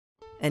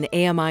an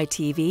AMI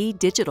TV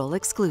digital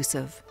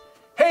exclusive.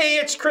 Hey,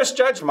 it's Chris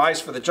Judge from Eyes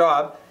for the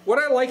Job. What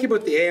I like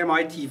about the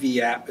AMI TV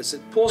app is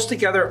it pulls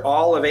together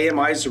all of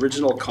AMI's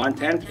original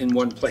content in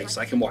one place.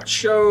 I can watch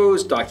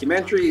shows,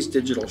 documentaries,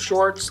 digital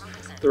shorts.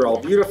 They're all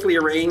beautifully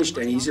arranged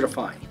and easy to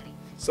find.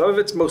 Some of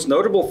its most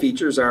notable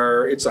features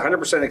are it's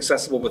 100%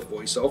 accessible with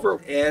voiceover,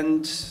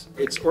 and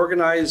it's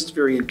organized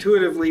very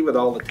intuitively with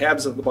all the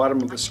tabs at the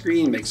bottom of the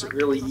screen. Makes it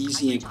really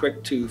easy and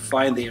quick to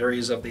find the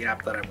areas of the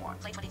app that I want.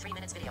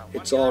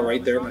 It's all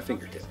right there at my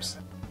fingertips.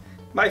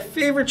 My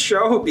favorite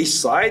show,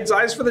 besides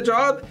Eyes for the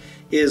Job,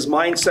 is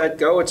Mindset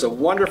Go. It's a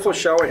wonderful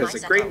show. It has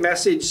a great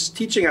message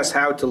teaching us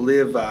how to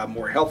live a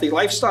more healthy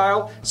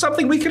lifestyle,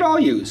 something we can all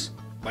use,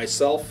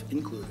 myself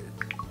included.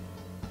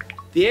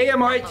 The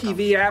AMI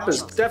TV app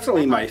is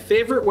definitely my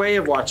favorite way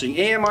of watching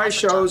AMI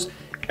shows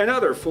and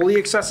other fully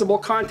accessible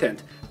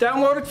content.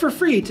 Download it for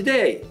free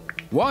today.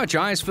 Watch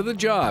Eyes for the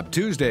Job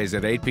Tuesdays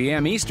at 8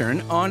 p.m.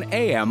 Eastern on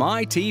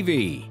AMI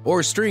TV.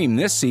 Or stream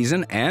this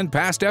season and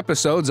past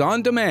episodes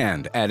on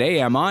demand at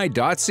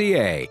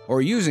AMI.ca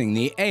or using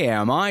the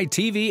AMI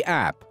TV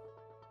app.